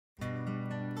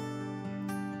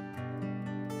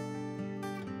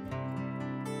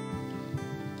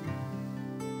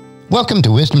Welcome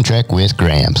to Wisdom Trek with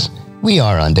Gramps. We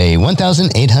are on day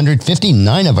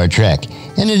 1859 of our trek,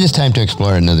 and it is time to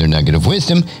explore another nugget of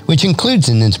wisdom, which includes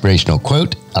an inspirational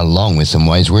quote, along with some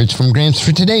wise words from Gramps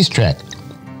for today's trek.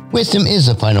 Wisdom is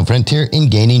the final frontier in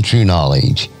gaining true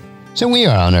knowledge. So we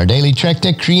are on our daily trek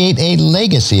to create a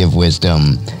legacy of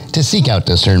wisdom, to seek out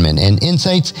discernment and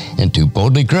insights, and to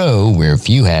boldly grow where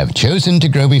few have chosen to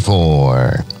grow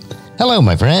before. Hello,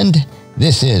 my friend.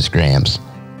 This is Gramps.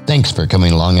 Thanks for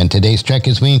coming along on today's trek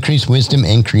as we increase wisdom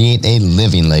and create a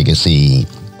living legacy.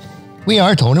 We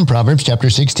are told in Proverbs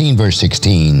chapter 16, verse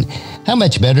 16, how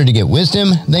much better to get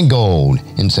wisdom than gold,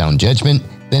 and sound judgment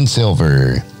than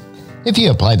silver. If you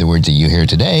apply the words that you hear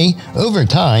today, over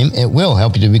time, it will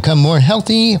help you to become more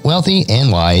healthy, wealthy,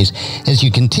 and wise as you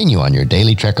continue on your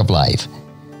daily trek of life.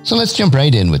 So let's jump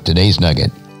right in with today's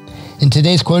nugget. And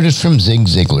today's quote is from Zig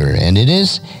Ziglar, and it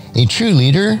is, "A true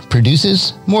leader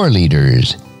produces more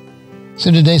leaders." So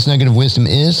today's nugget of wisdom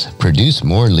is, produce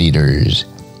more leaders.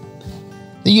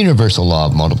 The universal law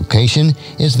of multiplication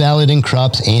is valid in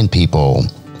crops and people.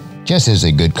 Just as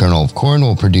a good kernel of corn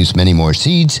will produce many more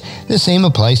seeds, the same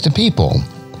applies to people.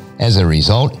 As a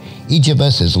result, each of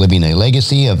us is living a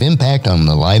legacy of impact on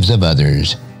the lives of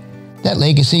others. That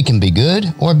legacy can be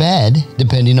good or bad,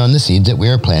 depending on the seeds that we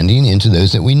are planting into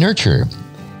those that we nurture.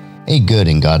 A good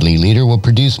and godly leader will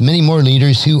produce many more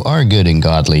leaders who are good and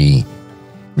godly.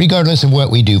 Regardless of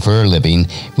what we do for a living,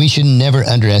 we should never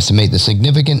underestimate the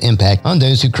significant impact on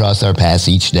those who cross our paths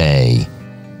each day.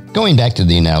 Going back to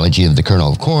the analogy of the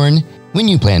kernel of corn, when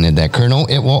you planted that kernel,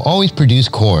 it will always produce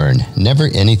corn, never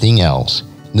anything else.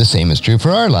 The same is true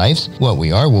for our lives. What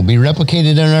we are will be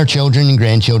replicated in our children and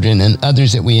grandchildren and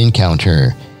others that we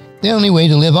encounter. The only way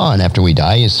to live on after we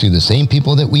die is through the same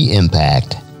people that we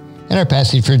impact. And our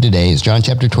passage for today is John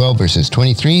chapter 12, verses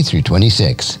 23 through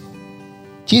 26.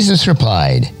 Jesus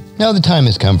replied, "Now the time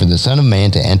has come for the Son of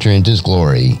Man to enter into his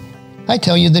glory. I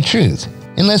tell you the truth.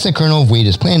 Unless a kernel of wheat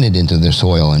is planted into the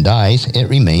soil and dies, it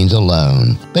remains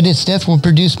alone. But its death will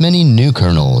produce many new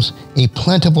kernels, a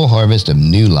plentiful harvest of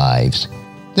new lives.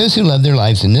 Those who love their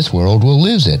lives in this world will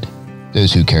lose it.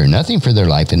 Those who care nothing for their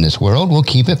life in this world will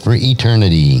keep it for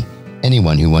eternity.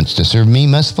 Anyone who wants to serve me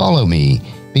must follow me,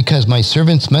 because my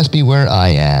servants must be where I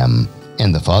am,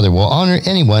 and the Father will honor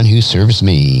anyone who serves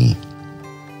me."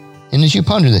 And as you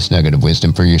ponder this nugget of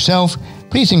wisdom for yourself,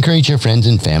 please encourage your friends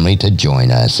and family to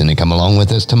join us and to come along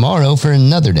with us tomorrow for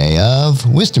another day of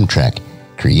Wisdom Trek,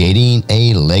 creating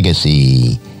a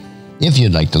legacy. If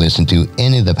you'd like to listen to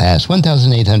any of the past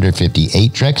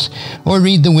 1,858 treks or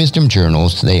read the wisdom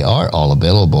journals, they are all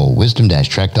available at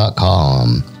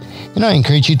wisdom-trek.com. And I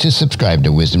encourage you to subscribe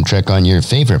to Wisdom Trek on your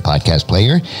favorite podcast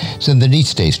player so that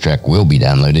each day's trek will be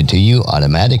downloaded to you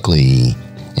automatically.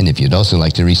 And if you'd also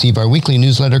like to receive our weekly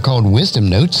newsletter called Wisdom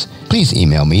Notes, please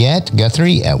email me at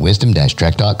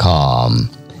guthrie@wisdom-trek.com.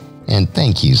 And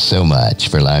thank you so much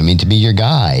for allowing me to be your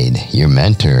guide, your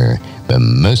mentor, but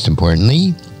most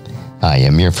importantly, I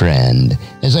am your friend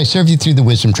as I serve you through the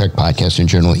Wisdom Trek podcast and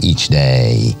journal each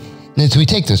day. And as we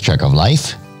take this trek of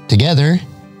life together,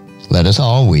 let us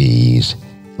always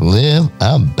live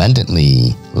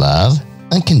abundantly, love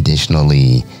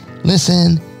unconditionally,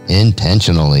 listen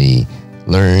intentionally,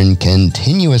 learn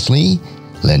continuously,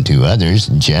 lend to others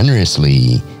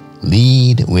generously,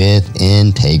 lead with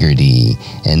integrity,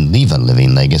 and leave a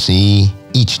living legacy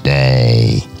each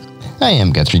day. I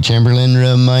am Guthrie Chamberlain,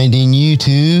 reminding you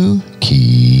to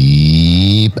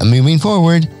keep moving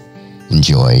forward,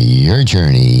 enjoy your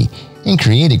journey, and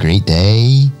create a great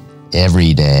day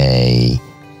every day.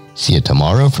 See you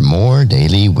tomorrow for more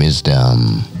daily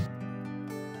wisdom.